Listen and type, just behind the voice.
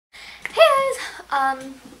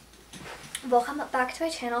Um, Welcome back to my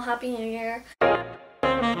channel. Happy New Year.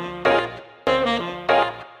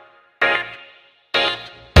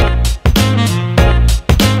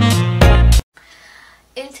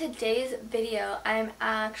 In today's video, I'm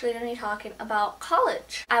actually going to be talking about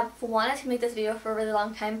college. I've wanted to make this video for a really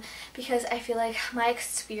long time because I feel like my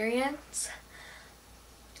experience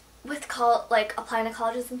with applying to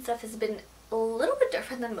colleges and stuff has been a little bit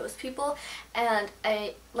different than most people, and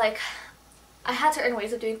I had certain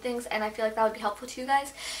ways of doing things, and I feel like that would be helpful to you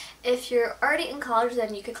guys. If you're already in college,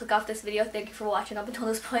 then you could click off this video. Thank you for watching up until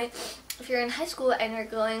this point. If you're in high school and you're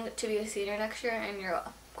going to be a senior next year and you're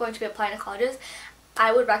going to be applying to colleges,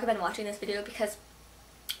 I would recommend watching this video because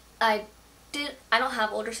I don't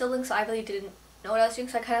have older siblings, so I really didn't know what I was doing,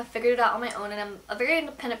 so I kind of figured it out on my own, and I'm a very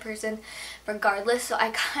independent person regardless, so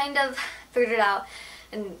I kind of figured it out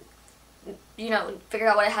and figured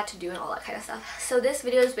out what I had to do and all that kind of stuff. So this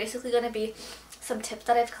video is basically going to be some tips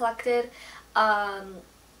that I've collected and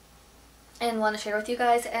want to share with you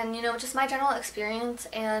guys, and just my general experience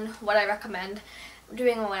and what I recommend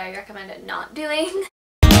doing and what I recommend not doing.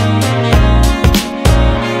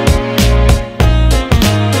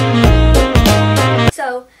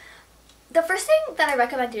 So the first thing that I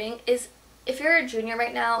recommend doing is, if you're a junior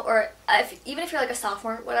right now, or even if you're like a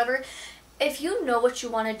sophomore, whatever, if you know what you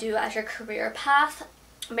want to do as your career path,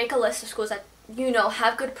 make a list of schools that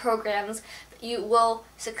have good programs that you will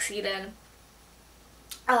succeed in.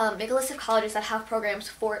 Make a list of colleges that have programs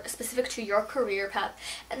specific to your career path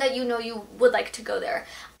and that you would like to go there.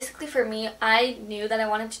 Basically for me, I knew that I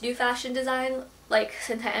wanted to do fashion design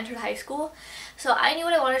since I entered high school. So I knew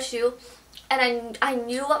what I wanted to do, and I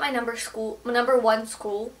knew what my number one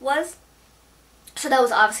school was. So that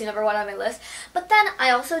was obviously number one on my list. But then I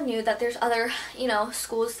also knew that there's other,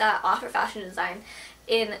 schools that offer fashion design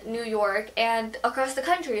in New York and across the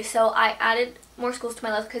country. So I added more schools to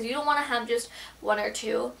my list because you don't want to have just one or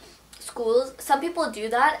two schools. Some people do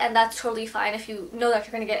that, and that's totally fine if you know that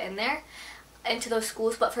you're going to get in there into those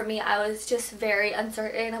schools. But for me, I was just very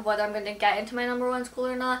uncertain of whether I'm going to get into my number one school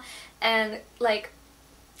or not. And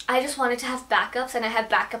I just wanted to have backups, and I had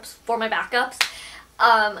backups for my backups.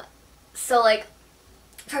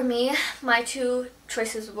 For me, my two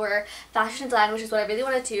choices were fashion design, which is what I really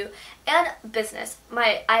wanted to do, and business.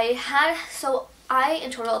 I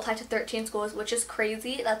in total applied to 13 schools, which is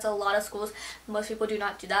crazy. That's a lot of schools. Most people do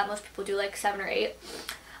not do that. Most people do 7 or 8.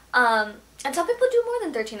 And some people do more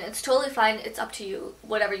than 13. It's totally fine. It's up to you,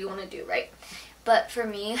 whatever you want to do, right? But for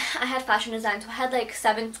me, I had fashion design, so I had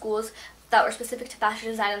 7 schools that were specific to fashion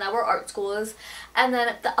design and that were art schools. And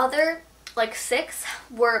then the other 6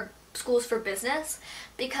 were schools for business,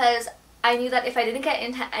 because I knew that if I didn't get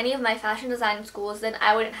into any of my fashion design schools, then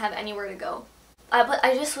I wouldn't have anywhere to go. But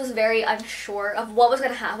I just was very unsure of what was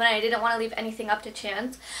going to happen. I didn't want to leave anything up to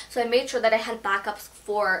chance, so I made sure that I had backups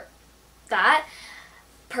for that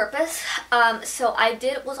purpose. So I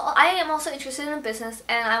am also interested in business,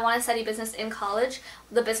 and I want to study business in college,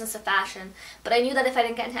 the business of fashion. But I knew that if I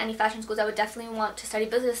didn't get into any fashion schools, I would definitely want to study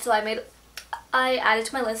business, so I added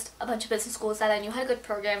to my list a bunch of business schools that I knew had good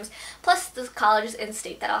programs, plus the colleges in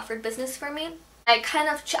state that offered business for me.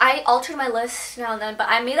 I altered my list now and then, but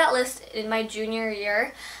I made that list in my junior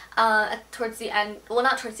year, towards the end, well,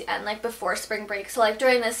 not towards the end, before spring break, so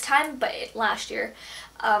during this time, but last year,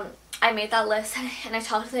 I made that list, and I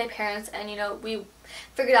talked to my parents, and we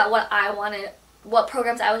figured out what I wanted, what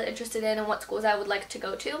programs I was interested in, and what schools I would like to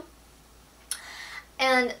go to.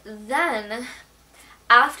 And then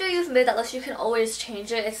after you've made that list, you can always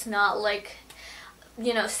change it. It's not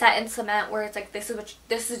set in cement where it's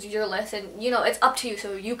this is your list, and it's up to you,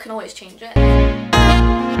 so you can always change it.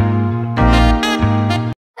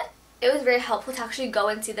 It was very helpful to actually go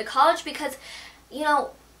and see the college because,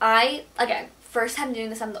 first time doing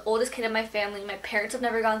this, I'm the oldest kid in my family. My parents have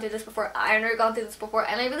never gone through this before. I've never gone through this before,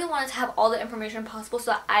 and I really wanted to have all the information possible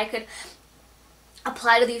so that I could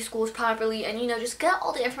apply to these schools properly and just get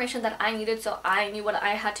all the information that I needed, so I knew what I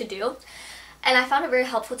had to do. And I found it very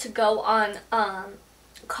helpful to go on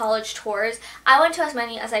college tours. I went to as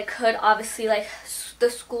many as I could. Obviously,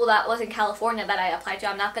 the school that was in California that I applied to,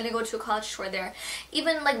 I'm not going to go to a college tour there.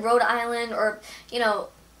 Even Rhode Island or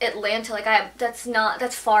Atlanta,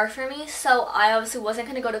 that's far for me, so I obviously wasn't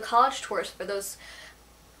going to go to college tours for those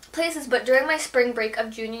places. But during my spring break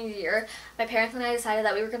of junior year, my parents and I decided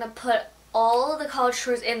that we were going to put all the college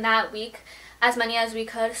tours in that week, as many as we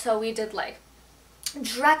could. So we did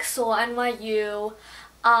Drexel, NYU,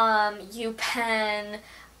 UPenn,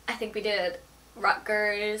 I think we did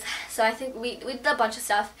Rutgers. So I think we did a bunch of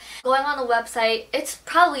stuff. Going on the website, it's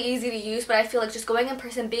probably easy to use, but I feel like just going in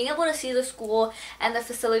person, being able to see the school and the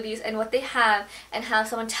facilities and what they have, and have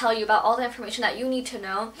someone tell you about all the information that you need to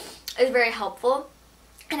know is very helpful.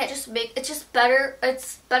 And it's better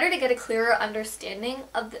to get a clearer understanding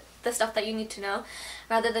of the stuff that you need to know,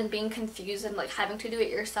 rather than being confused and like having to do it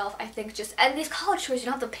yourself. I think and these college tours, you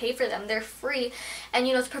don't have to pay for them, they're free, and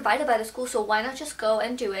it's provided by the school, so why not just go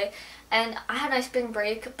and do it? And I had a nice spring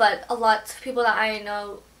break, but a lot of people that I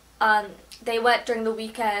know, they went during the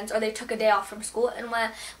weekends, or they took a day off from school and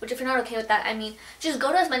went, which if you're not okay with that, I mean, just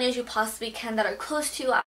go to as many as you possibly can that are close to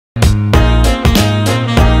you.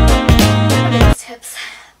 Tips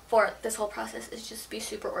for this whole process is just be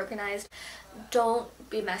super organized. Don't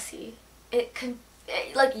be messy.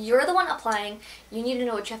 Like, you're the one applying, you need to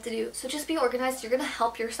know what you have to do, so just be organized. You're gonna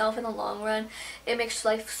help yourself in the long run. It makes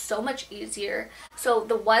life so much easier. So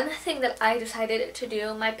the one thing that I decided to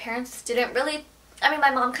do, my parents didn't really, I mean,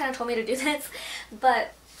 my mom kind of told me to do this,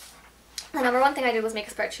 but the number one thing I did was make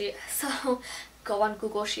a spreadsheet. So go on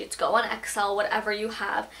Google Sheets, go on Excel, whatever you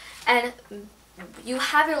have, and you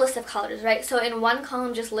have your list of colleges, right? So in one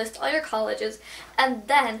column, just list all your colleges, and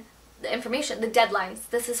then the information, the deadlines.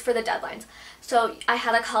 This is for the deadlines. So I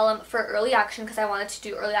had a column for early action because I wanted to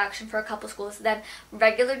do early action for a couple schools. Then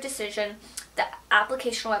regular decision, the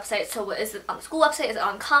application website. So is it on the school website? Is it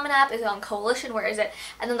on Common App? Is it on Coalition? Where is it?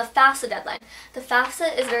 And then the FAFSA deadline. The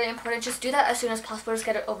FAFSA is very important. Just do that as soon as possible. Just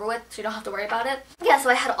get it over with so you don't have to worry about it. Yeah, so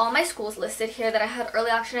I had all my schools listed here that I had early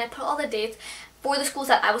action. I put all the dates for the schools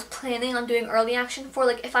that I was planning on doing early action for.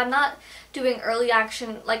 Like, if I'm not doing early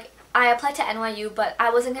action, like, I applied to NYU, but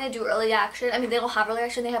I wasn't going to do early action. I mean, they don't have early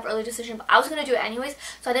action, they have early decision, but I was going to do it anyways,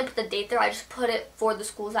 so I didn't put the date there. I just put it for the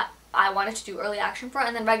schools that I wanted to do early action for,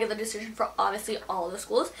 and then regular decision for obviously all of the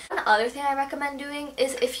schools. One other thing I recommend doing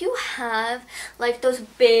is if you have, like, those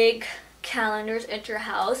big calendars at your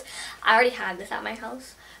house. I already had this at my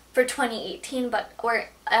house for 2018, but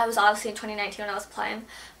I was obviously in 2019 when I was applying,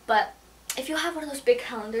 but if you have one of those big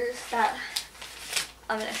calendars that,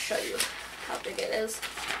 I'm going to show you how big it is.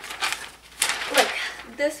 Like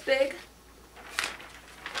this big.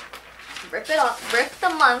 Rip it off. Rip the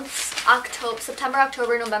months, September,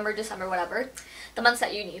 October, November, December, whatever. The months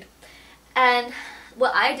that you need. And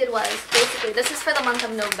what I did was, basically, this is for the month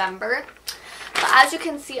of November. But as you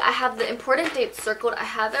can see, I have the important dates circled. I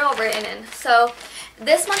have it all written in. So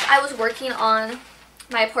this month I was working on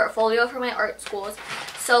my portfolio for my art schools.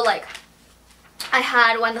 So like, I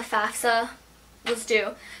had when the FAFSA was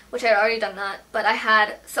due, which I had already done that, but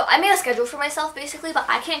so I made a schedule for myself basically, but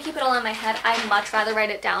I can't keep it all in my head. I'd much rather write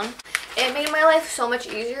it down. It made my life so much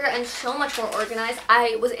easier and so much more organized.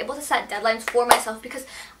 I was able to set deadlines for myself because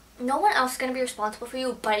no one else is going to be responsible for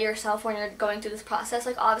you but yourself when you're going through this process.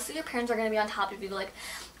 Like, obviously your parents are going to be on top of you, like,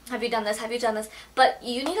 have you done this, have you done this, but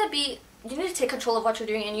you need to take control of what you're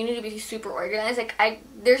doing, and you need to be super organized. Like,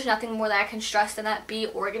 there's nothing more that I can stress than that. Be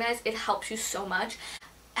organized. It helps you so much.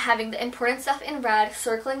 Having the important stuff in red,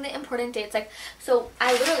 circling the important dates. Like, so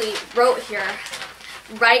I literally wrote here,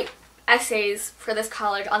 write essays for this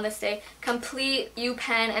college on this day, complete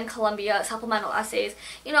UPenn and Columbia supplemental essays,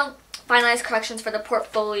 finalize corrections for the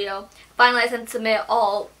portfolio, finalize and submit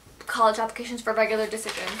all college applications for regular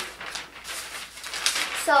decision.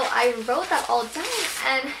 So I wrote that all down,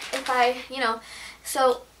 and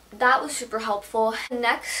so that was super helpful. The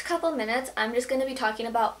next couple minutes, I'm just going to be talking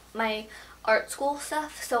about my art school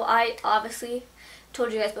stuff. So I obviously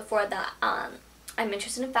told you guys before that I'm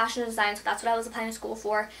interested in fashion design, so that's what I was applying to school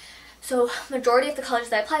for. So majority of the colleges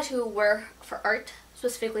that I applied to were for art,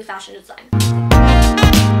 specifically fashion design.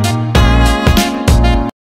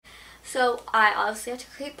 So I obviously had to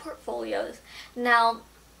create portfolios. Now,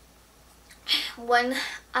 when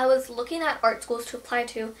I was looking at art schools to apply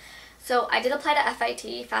to, so I did apply to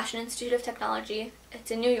FIT, Fashion Institute of Technology. It's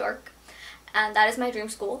in New York, and that is my dream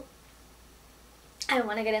school. I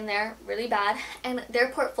want to get in there really bad, and their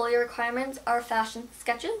portfolio requirements are fashion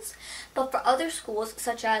sketches. But for other schools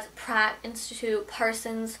such as Pratt Institute,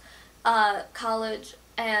 Parsons College,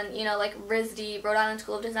 and like RISD, Rhode Island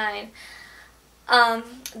School of Design,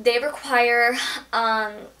 they require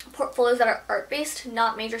portfolios that are art-based,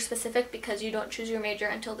 not major-specific, because you don't choose your major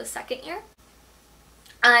until the second year.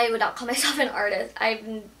 I would not call myself an artist.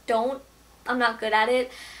 I'm not good at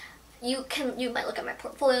it. You might look at my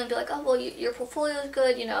portfolio and be like, oh, well, your portfolio is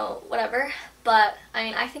good, whatever. But, I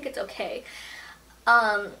mean, I think it's okay.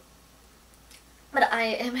 But I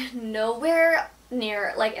am nowhere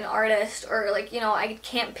near, like, an artist, or, like, I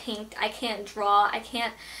can't paint, I can't draw, I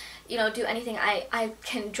can't, you know, do anything. I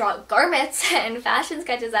can draw garments and fashion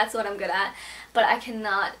sketches, that's what I'm good at, but I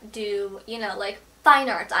cannot do, you know, like fine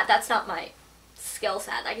arts. That's not my skill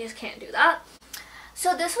set. I just can't do that.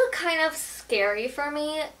 So this was kind of scary for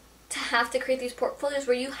me to have to create these portfolios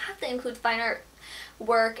where you have to include fine art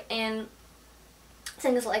work and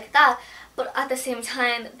things like that, but at the same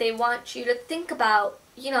time they want you to think about,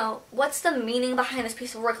 you know, what's the meaning behind this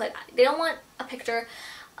piece of work. Like, they don't want a picture.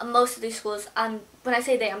 Most of these schools, when I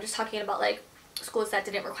say they, I'm just talking about like schools that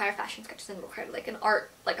didn't require fashion sketches and required like an art,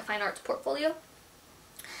 like a fine arts portfolio.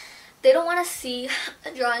 They don't want to see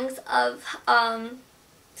drawings of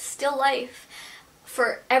still life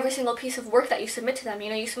for every single piece of work that you submit to them. You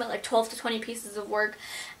know, you submit like 12 to 20 pieces of work,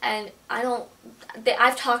 and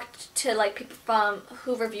I've talked to like people from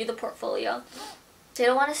who review the portfolio. They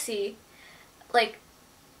don't want to see like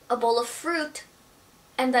a bowl of fruit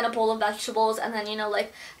and then a bowl of vegetables and then, you know,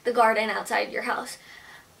 like the garden outside your house.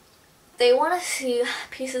 They want to see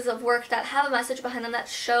pieces of work that have a message behind them, that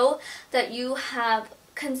show that you have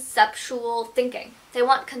conceptual thinking. They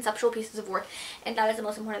want conceptual pieces of work, and that is the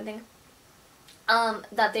most important thing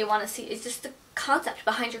that they want to see, is just the concept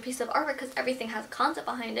behind your piece of artwork, because everything has a concept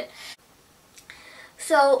behind it.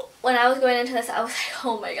 So when I was going into this, I was like,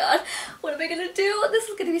 oh my god, what am I going to do? This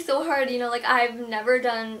is going to be so hard, you know, like I've never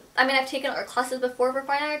done, I mean, I've taken art classes before for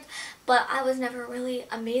fine arts, but I was never really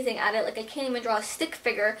amazing at it. Like, I can't even draw a stick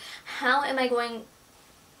figure. How am I going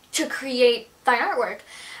to create fine artwork?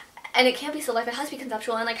 And it can't be still life, it has to be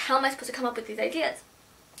conceptual, and like, how am I supposed to come up with these ideas?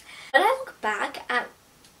 When I look back at,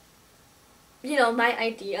 you know, my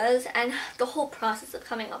ideas and the whole process of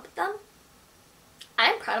coming up with them,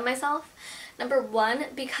 I'm proud of myself. Number one,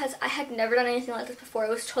 because I had never done anything like this before.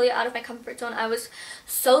 It was totally out of my comfort zone. I was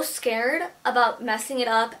so scared about messing it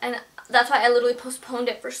up, and that's why I literally postponed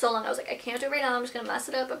it for so long. I was like, I can't do it right now. I'm just going to mess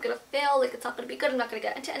it up. I'm going to fail. Like, it's not going to be good. I'm not going to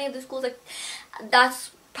get into any of the schools. Like,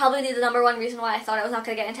 that's probably the number one reason why I thought I was not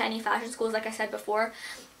going to get into any fashion schools, like I said before.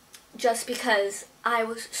 Just because I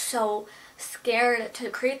was so scared to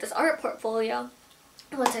create this art portfolio.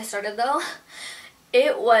 Once I started, though,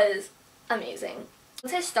 it was amazing.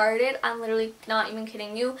 Once I started, I'm literally not even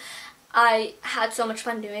kidding you, I had so much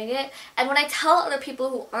fun doing it. And when I tell other people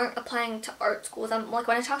who aren't applying to art schools, I'm like,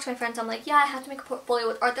 when I talk to my friends, I'm like, yeah, I have to make a portfolio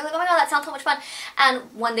with art. They're like, oh my god, that sounds so much fun. And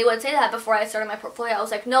when they would say that before I started my portfolio, I was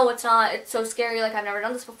like, no, it's not. It's so scary. Like, I've never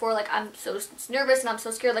done this before. Like, I'm so nervous and I'm so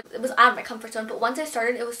scared. Like, it was out of my comfort zone. But once I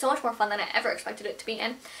started, it was so much more fun than I ever expected it to be.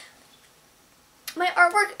 And my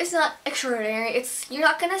artwork is not extraordinary. You're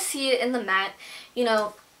not going to see it in the mat, you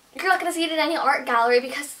know. You're not going to see it in any art gallery,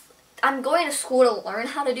 because I'm going to school to learn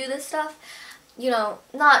how to do this stuff. You know,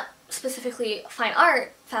 not specifically fine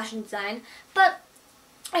art, fashion design, but,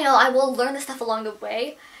 you know, I will learn this stuff along the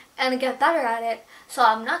way and get better at it. So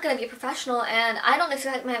I'm not going to be a professional, and I don't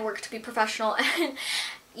expect my work to be professional. And,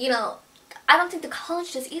 you know, I don't think the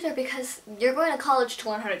college does either, because you're going to college to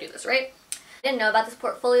learn how to do this, right? I didn't know about this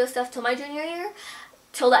portfolio stuff till my junior year,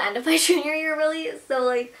 till the end of my junior year, really. So,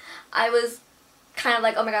 like, I was kind of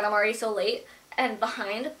like, oh my god, I'm already so late and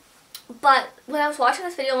behind. But when I was watching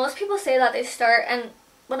this video, most people say that they start, and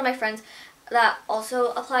one of my friends that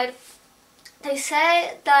also applied, they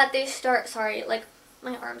say that they start, sorry, like,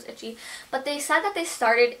 my arm's itchy, but they said that they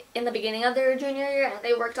started in the beginning of their junior year, and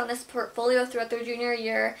they worked on this portfolio throughout their junior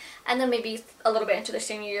year, and then maybe a little bit into their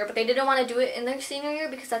senior year, but they didn't want to do it in their senior year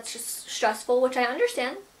because that's just stressful, which I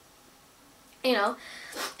understand. You know,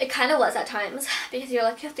 it kind of was at times, because you're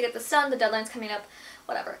like, you have to get this done, the deadline's coming up,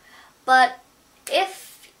 whatever. But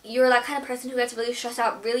if you're that kind of person who gets really stressed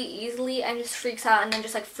out really easily and just freaks out and then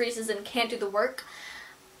just like freezes and can't do the work,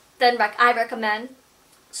 then I recommend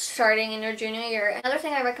starting in your junior year. Another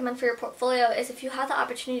thing I recommend for your portfolio is, if you have the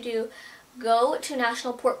opportunity to go to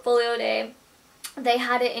National Portfolio Day. They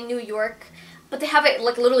had it in New York, but they have it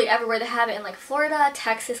like literally everywhere. They have it in like Florida,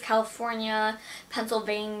 Texas, California,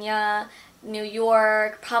 Pennsylvania, New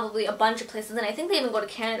York, probably a bunch of places, and I think they even go to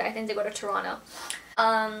Canada. I think they go to Toronto.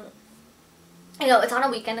 You know, it's on a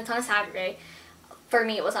weekend, it's on a Saturday. For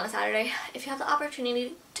me, it was on a Saturday. If you have the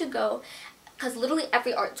opportunity to go, because literally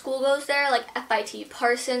every art school goes there, like FIT,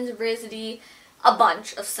 Parsons, RISD, a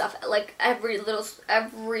bunch of stuff, like every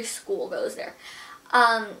school goes there.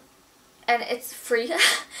 And it's free.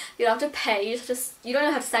 You don't have to pay, you don't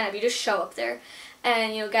even have to sign up, you just show up there,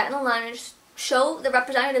 and you know, get in the line and just show the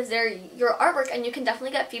representatives there your artwork, and you can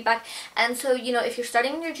definitely get feedback. And so, you know, if you're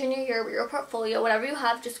starting in your junior year with your portfolio, whatever you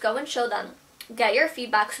have, just go and show them, get your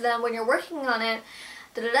feedback, so then when you're working on it,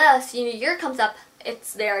 senior year comes up,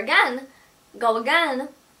 it's there again, go again,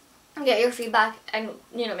 get your feedback, and,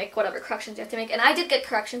 you know, make whatever corrections you have to make. And I did get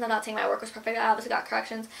corrections. I'm not saying my work was perfect, I obviously got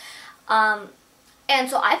corrections. And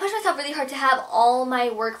so I pushed myself really hard to have all my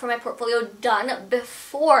work for my portfolio done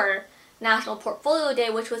before National Portfolio Day,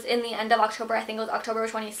 which was in the end of October. I think it was October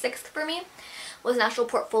 26th for me, was National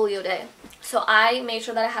Portfolio Day. So I made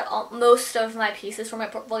sure that I had most of my pieces for my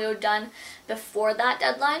portfolio done before that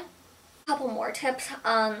deadline. A couple more tips.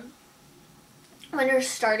 When you're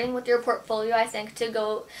starting with your portfolio, I think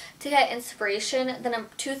to get inspiration, the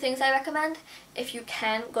two things I recommend, if you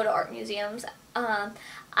can, go to art museums.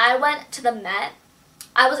 I went to the Met.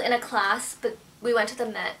 I was in a class, but we went to the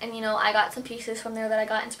Met, and I got some pieces from there that I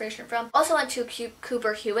got inspiration from. Also went to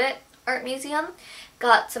Cooper Hewitt Art Museum,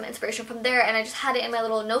 got some inspiration from there, and I just had it in my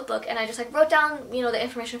little notebook, and I just wrote down the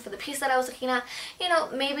information for the piece that I was looking at.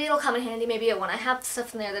 Maybe it'll come in handy, maybe it won't. I have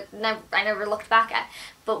stuff in there that I never looked back at,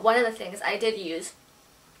 but one of the things I did use.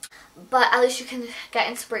 But at least you can get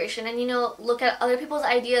inspiration and look at other people's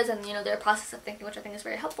ideas and their process of thinking, which I think is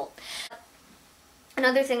very helpful.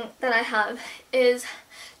 Another thing that I have is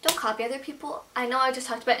don't copy other people. I know I just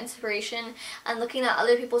talked about inspiration and looking at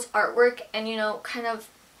other people's artwork and kind of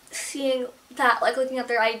seeing that, like looking at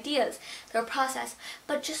their ideas, their process,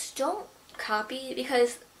 but just don't copy,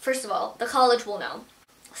 because first of all, the college will know.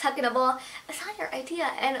 Second of all, it's not your idea,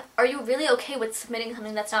 and are you really okay with submitting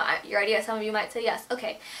something that's not your idea? Some of you might say yes,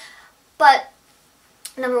 okay, but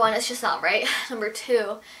number one, it's just not right. Number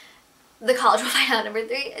two, the college will find out. Number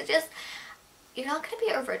three, it's just, you're not going to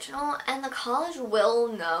be original, and the college will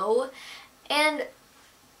know, and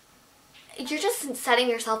you're just setting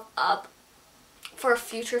yourself up for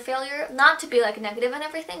future failure. Not to be like negative and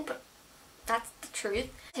everything, but that's the truth.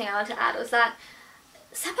 The thing I wanted to add was that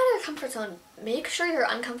step out of your comfort zone. Make sure you're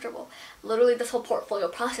uncomfortable. Literally, this whole portfolio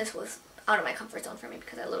process was out of my comfort zone for me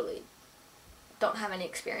because I literally don't have any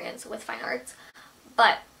experience with fine arts.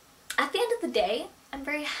 But at the end of the day, I'm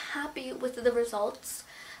very happy with the results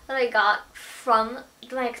that I got from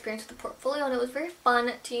my experience with the portfolio, and it was very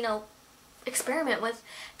fun to experiment with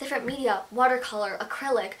different media: watercolor,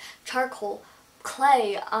 acrylic, charcoal,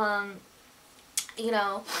 clay,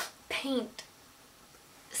 paint,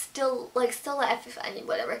 still life,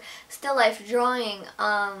 whatever, still life, drawing,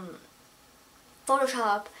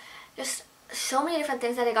 Photoshop, just so many different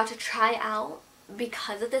things that I got to try out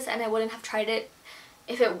because of this, and I wouldn't have tried it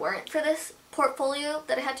if it weren't for this portfolio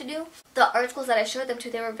that I had to do. The art schools that I showed them to,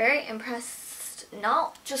 they were very impressed,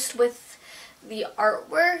 not just with the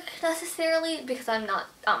artwork necessarily, because I'm not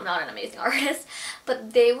an amazing artist,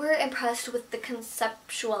 but they were impressed with the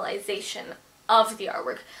conceptualization of the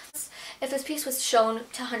artwork. If this piece was shown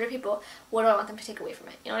to 100 people, what do I want them to take away from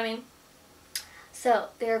it? You know what I mean? So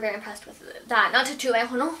they were very impressed with that. Not to toot my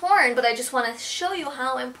own horn, but I just want to show you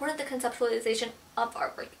how important the conceptualization of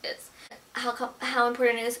artwork is. How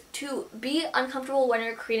important it is to be uncomfortable when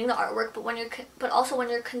you're creating the artwork, but also when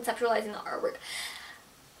you're conceptualizing the artwork.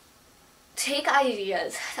 Take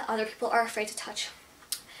ideas that other people are afraid to touch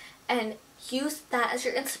and use that as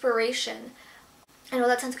your inspiration. I know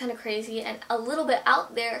that sounds kind of crazy and a little bit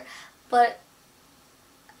out there, but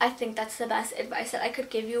I think that's the best advice that I could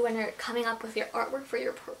give you when you're coming up with your artwork for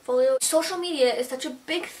your portfolio. Social media is such a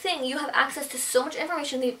big thing. You have access to so much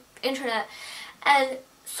information on the internet, and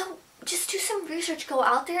so just do some research. Go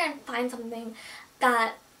out there and find something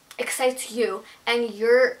that excites you and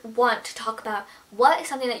you want to talk about. What is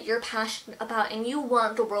something that you're passionate about and you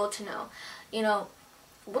want the world to know?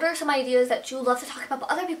 What are some ideas that you love to talk about but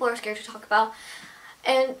other people are scared to talk about?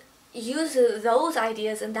 And use those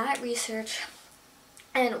ideas and that research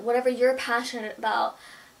and whatever you're passionate about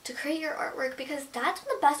to create your artwork, because that's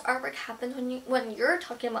when the best artwork happens, when you're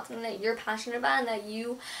talking about something that you're passionate about and that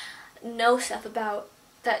you know stuff about,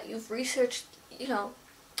 that you've researched,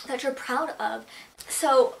 that you're proud of.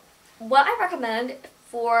 So what I recommend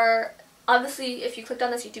for, obviously if you clicked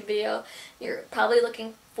on this YouTube video, you're probably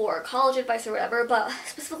looking for college advice or whatever, but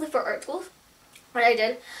specifically for art schools, what I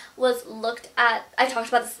did was I talked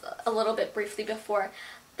about this a little bit briefly before,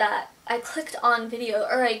 that I clicked on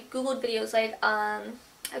I googled videos, like I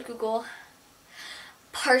Google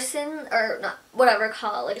Parsons, or not, whatever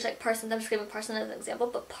college, like Parsons, I'm just giving Parsons as an example,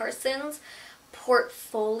 but Parsons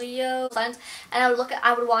portfolio signs, and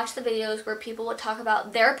I would watch the videos where people would talk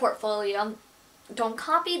about their portfolio. Don't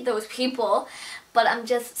copy those people, but I'm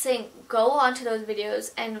just saying, go onto those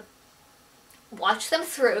videos and watch them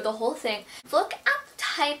through the whole thing. Look at the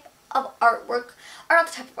type of artwork, or not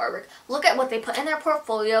the type of artwork, look at what they put in their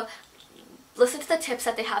portfolio, listen to the tips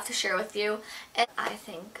that they have to share with you. And I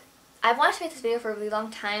think I've wanted to make this video for a really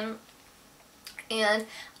long time, and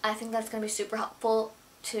I think that's going to be super helpful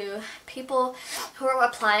to people who are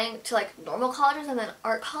applying to like normal colleges and then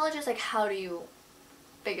art colleges. Like, how do you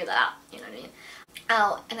figure that out? You know what I mean?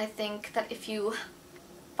 And I think that if you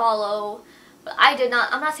follow But I did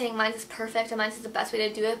not, I'm not saying mine is perfect and mine is the best way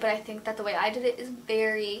to do it, but I think that the way I did it is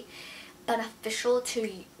very beneficial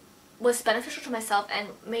was beneficial to myself and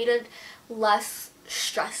made it less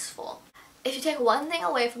stressful. If you take one thing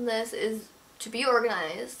away from this is to be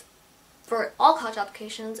organized for all college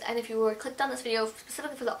applications, and if you were clicked on this video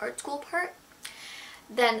specifically for the art school part,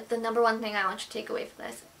 then the number one thing I want you to take away from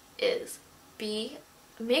this is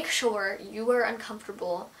make sure you are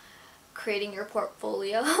uncomfortable creating your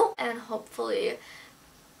portfolio and hopefully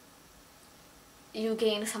you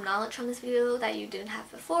gain some knowledge from this video that you didn't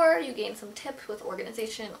have before, you gain some tips with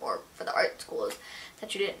organization or for the art schools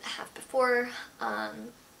that you didn't have before.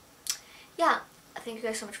 Yeah, thank you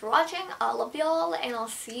guys so much for watching. I love y'all and I'll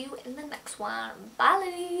see you in the next one. Bye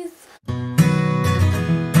ladies!